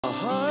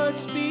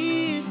hearts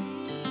beat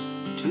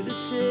to the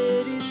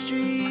city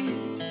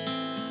streets.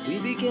 We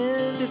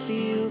began to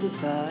feel the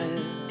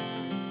fire.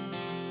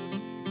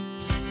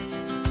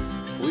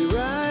 We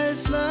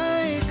rise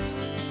like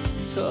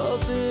tall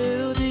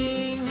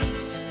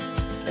buildings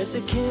as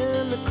the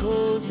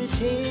chemicals, they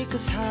take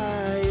us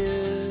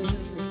higher.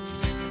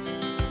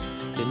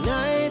 The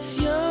night's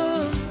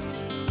young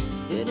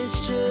and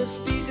it's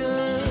just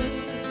begun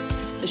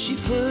as she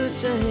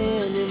puts her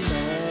hand in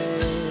mine.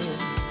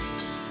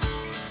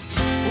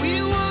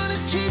 We wanna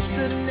chase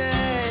the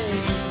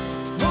night,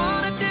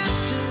 wanna dance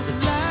to the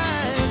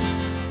light,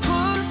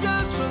 pull the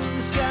stars from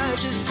the sky,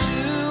 just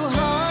two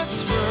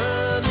hearts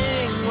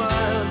running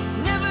wild.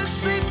 Never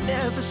sleep,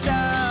 never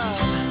stop,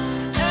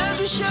 as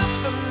we shout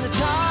from the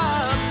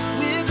top.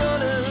 We're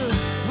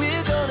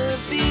gonna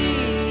be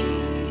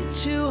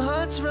two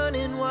hearts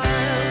running wild.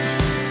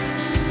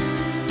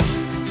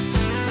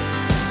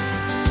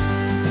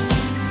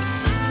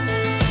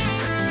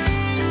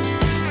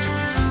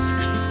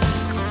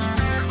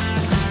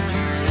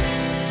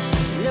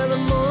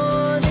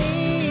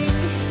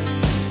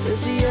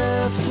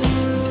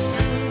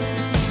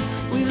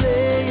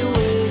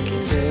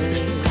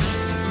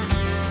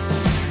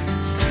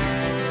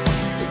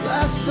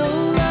 So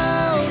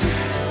loud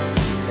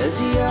as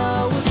the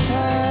hours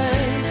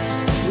pass,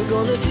 we're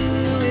gonna do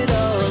it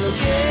all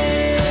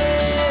again.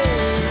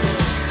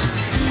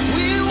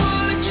 We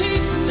wanna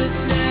chase the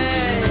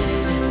night,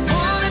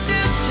 wanna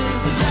dance to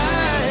the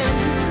light,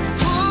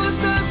 pull the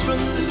stars from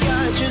the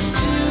sky, just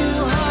two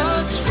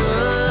hearts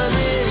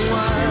running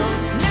wild.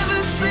 Never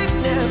sleep,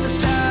 never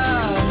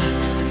stop,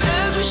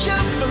 as we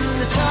shout from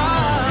the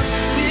top.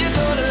 We're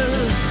gonna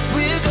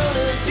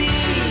be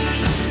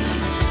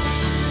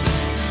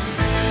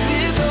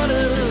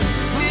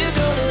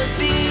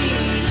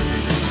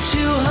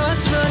two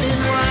hearts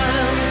running wild.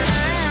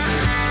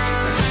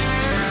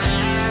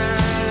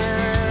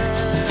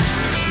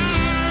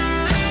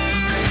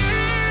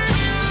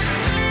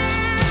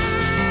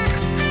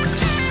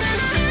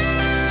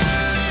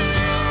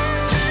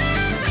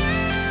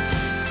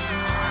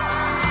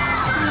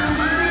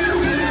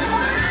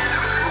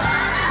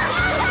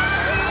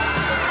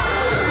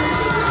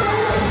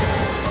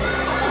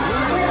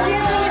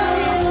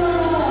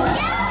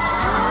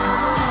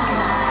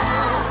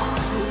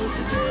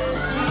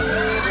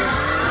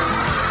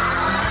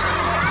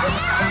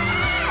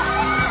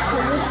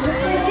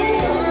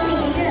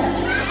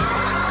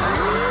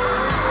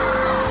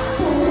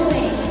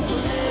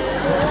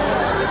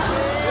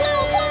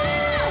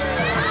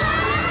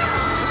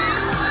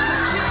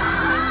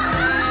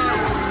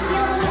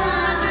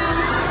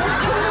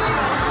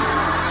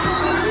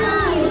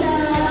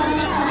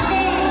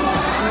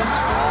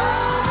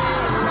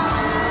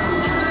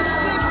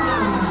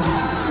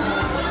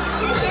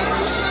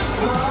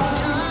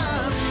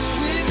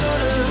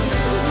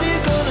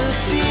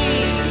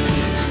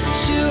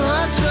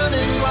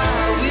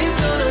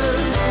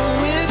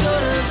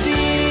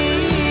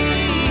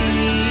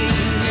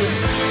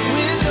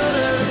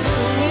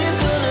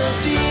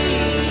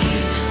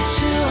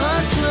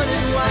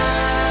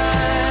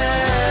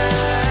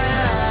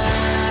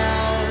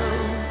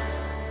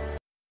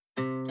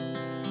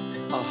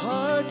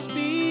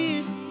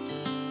 Beat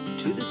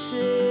to the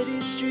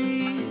city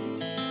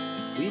streets,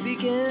 we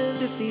began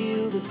to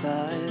feel the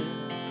fire.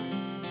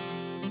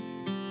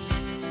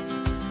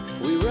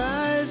 We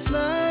rise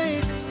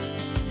like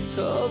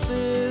tall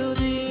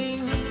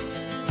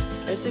buildings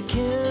as the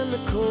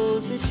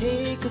chemicals, they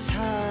take us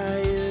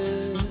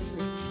higher.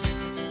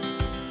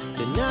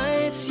 The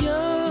night's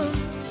young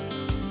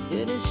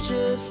and it's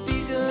just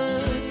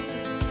begun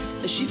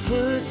as she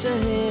puts her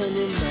hand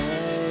in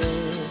mine.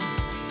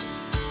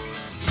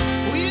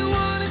 We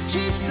wanna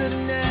chase the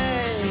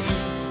night,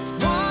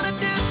 wanna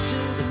dance to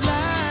the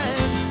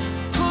light,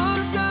 pull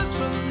the stars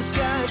from the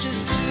sky,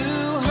 just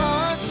two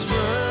hearts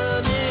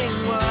running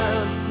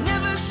wild.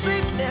 Never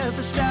sleep,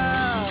 never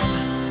stop,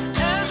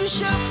 as we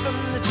shout from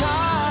the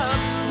top.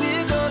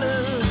 We're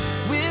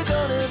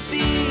gonna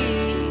be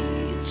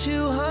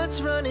two hearts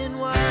running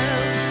wild.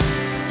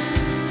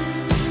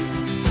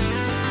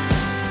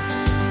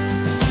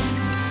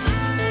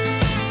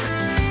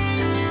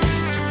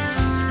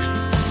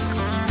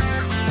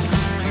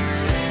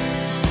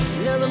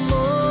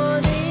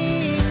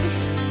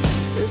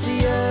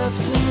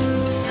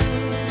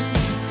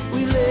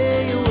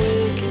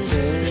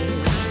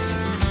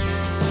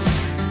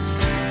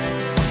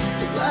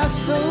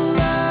 So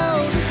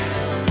loud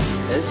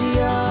as the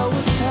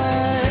hours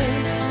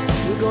pass,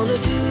 we're gonna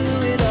do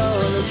it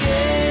all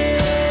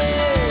again.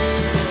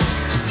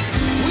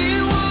 We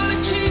wanna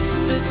chase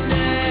the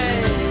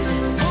night,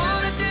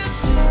 wanna dance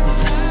to the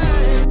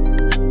light.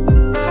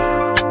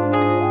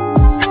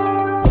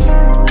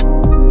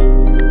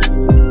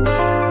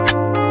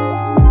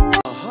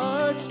 Our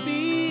hearts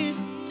beat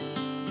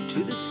to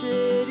the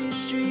city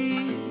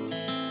streets,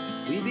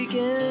 we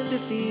began to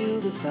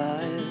feel the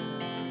fire.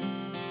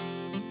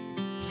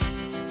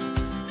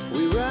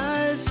 We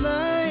rise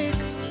like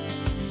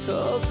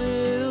tall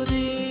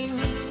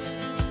buildings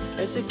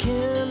as the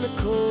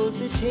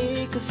chemicals they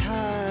take us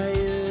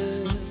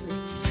higher.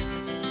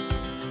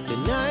 The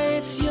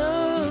night's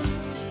young,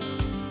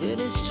 it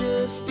has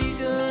just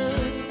begun,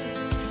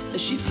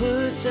 as she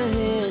puts her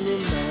hand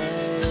in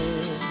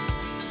mine.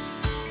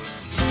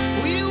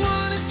 We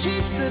wanna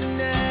chase the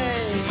night.